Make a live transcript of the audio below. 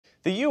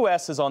The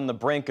U.S. is on the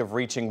brink of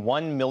reaching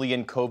 1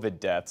 million COVID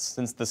deaths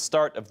since the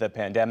start of the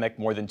pandemic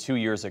more than 2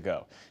 years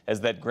ago. As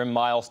that grim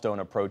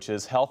milestone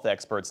approaches, health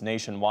experts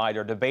nationwide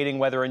are debating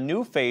whether a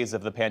new phase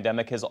of the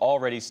pandemic has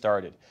already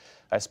started.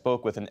 I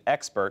spoke with an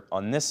expert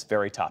on this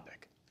very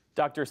topic.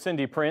 Dr.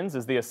 Cindy Prins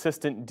is the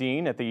Assistant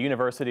Dean at the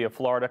University of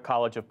Florida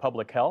College of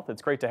Public Health.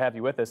 It's great to have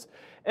you with us.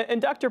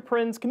 And Dr.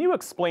 Prins, can you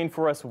explain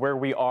for us where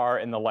we are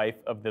in the life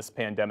of this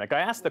pandemic? I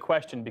asked the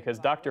question because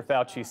Dr.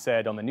 Fauci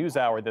said on the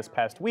NewsHour this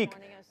past week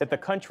that the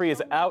country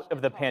is out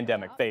of the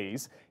pandemic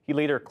phase. He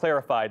later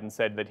clarified and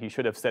said that he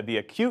should have said the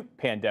acute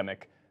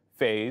pandemic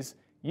phase.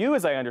 You,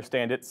 as I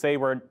understand it, say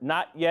we're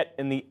not yet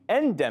in the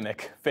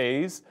endemic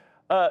phase.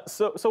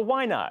 So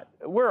why not?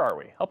 Where are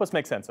we? Help us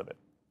make sense of it.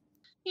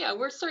 Yeah,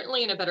 we're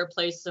certainly in a better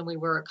place than we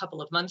were a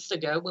couple of months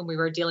ago when we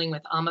were dealing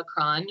with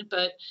Omicron,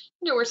 but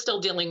we're still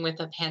dealing with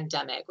a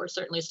pandemic. We're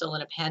certainly still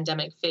in a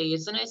pandemic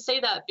phase. And I say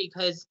that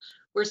because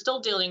we're still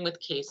dealing with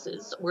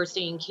cases. We're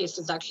seeing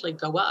cases actually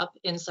go up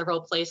in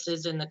several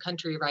places in the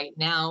country right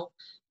now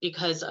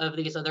because of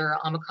these other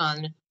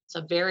Omicron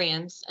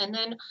subvariants. And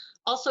then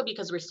also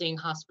because we're seeing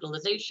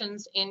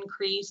hospitalizations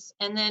increase.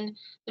 And then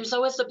there's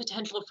always the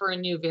potential for a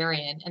new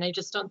variant. And I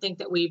just don't think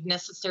that we've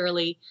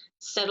necessarily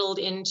settled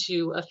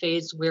into a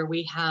phase where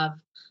we have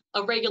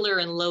a regular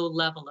and low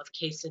level of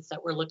cases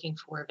that we're looking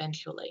for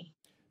eventually.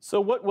 So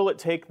what will it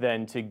take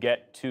then to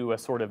get to a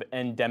sort of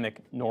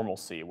endemic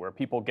normalcy where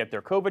people get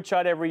their COVID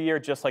shot every year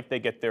just like they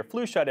get their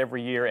flu shot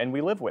every year and we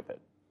live with it?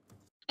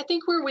 I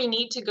think where we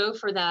need to go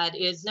for that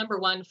is number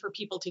one, for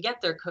people to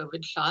get their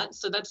COVID shot.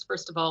 So that's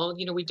first of all,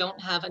 we don't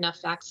have enough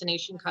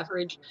vaccination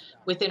coverage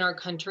within our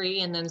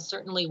country. And then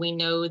certainly we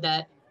know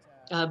that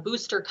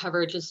booster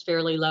coverage is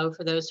fairly low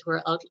for those who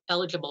are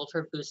eligible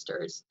for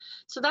boosters.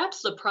 So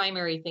that's the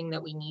primary thing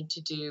that we need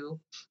to do.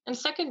 And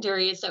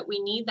secondary is that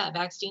we need that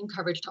vaccine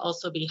coverage to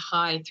also be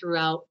high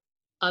throughout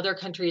other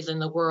countries in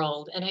the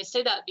world. And I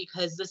say that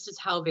because this is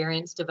how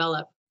variants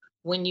develop.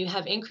 When you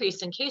have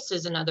increase in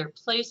cases in other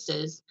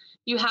places,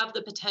 you have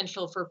the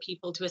potential for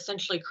people to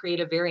essentially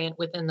create a variant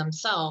within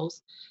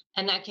themselves,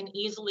 and that can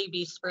easily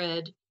be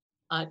spread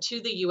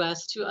to the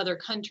U.S., to other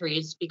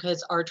countries,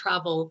 because our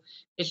travel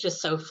is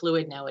just so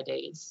fluid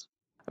nowadays.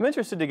 I'm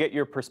interested to get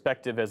your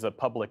perspective as a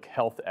public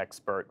health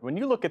expert. When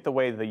you look at the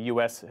way the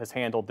U.S. has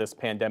handled this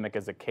pandemic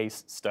as a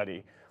case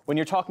study, when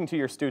you're talking to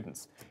your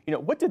students,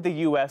 what did the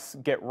U.S.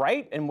 get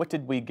right and what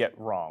did we get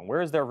wrong?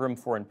 Where is there room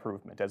for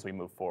improvement as we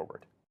move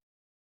forward?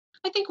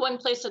 I think one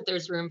place that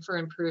there's room for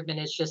improvement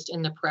is just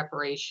in the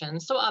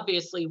preparation. So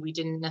obviously, we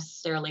didn't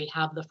necessarily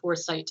have the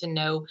foresight to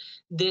know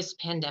this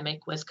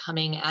pandemic was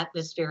coming at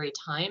this very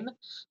time.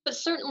 But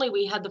certainly,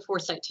 we had the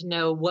foresight to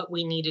know what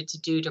we needed to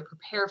do to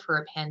prepare for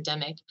a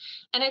pandemic.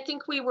 And I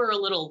think we were a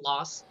little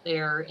lost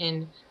there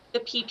in the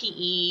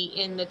PPE,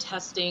 in the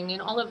testing,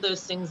 and all of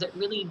those things that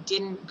really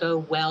didn't go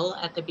well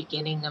at the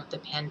beginning of the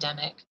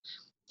pandemic.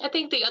 I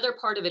think the other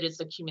part of it is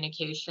the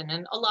communication,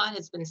 and a lot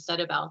has been said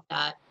about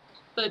that.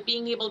 But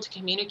being able to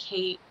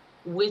communicate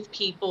with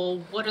people,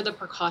 what are the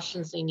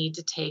precautions they need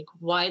to take,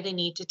 why they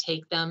need to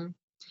take them,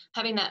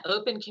 having that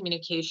open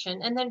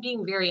communication, and then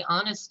being very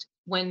honest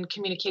when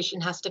communication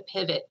has to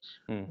pivot,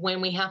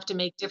 when we have to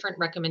make different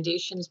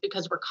recommendations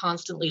because we're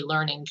constantly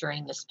learning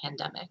during this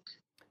pandemic.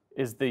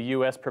 Is the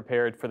U.S.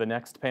 prepared for the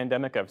next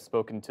pandemic? I've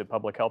spoken to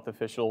public health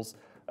officials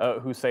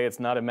who say it's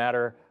not a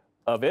matter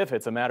of if,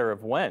 it's a matter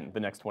of when the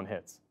next one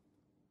hits.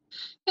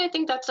 I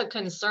think that's a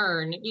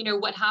concern.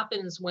 What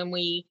happens when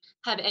we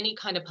have any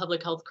kind of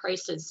public health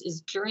crisis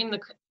is during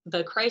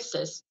the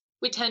crisis,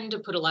 we tend to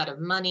put a lot of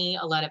money,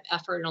 a lot of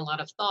effort, and a lot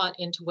of thought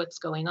into what's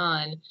going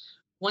on.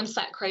 Once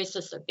that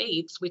crisis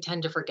abates, we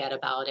tend to forget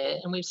about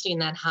it. And we've seen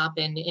that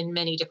happen in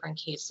many different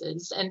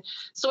cases. And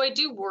so I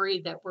do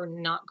worry that we're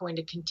not going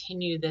to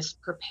continue this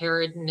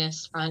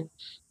preparedness front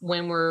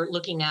when we're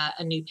looking at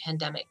a new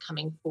pandemic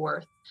coming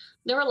forth.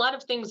 There are a lot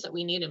of things that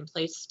we need in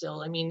place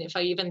still. I mean, if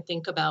I even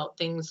think about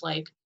things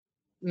like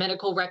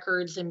medical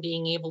records and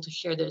being able to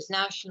share those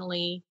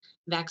nationally,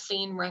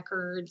 vaccine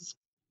records.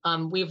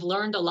 We've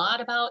learned a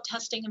lot about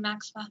testing and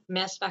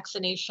mass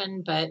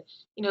vaccination, but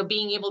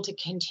being able to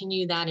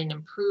continue that and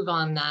improve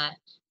on that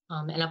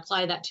and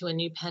apply that to a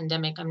new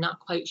pandemic, I'm not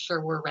quite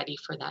sure we're ready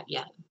for that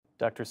yet.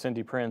 Dr.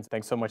 Cindy Prins,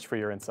 thanks so much for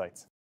your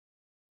insights.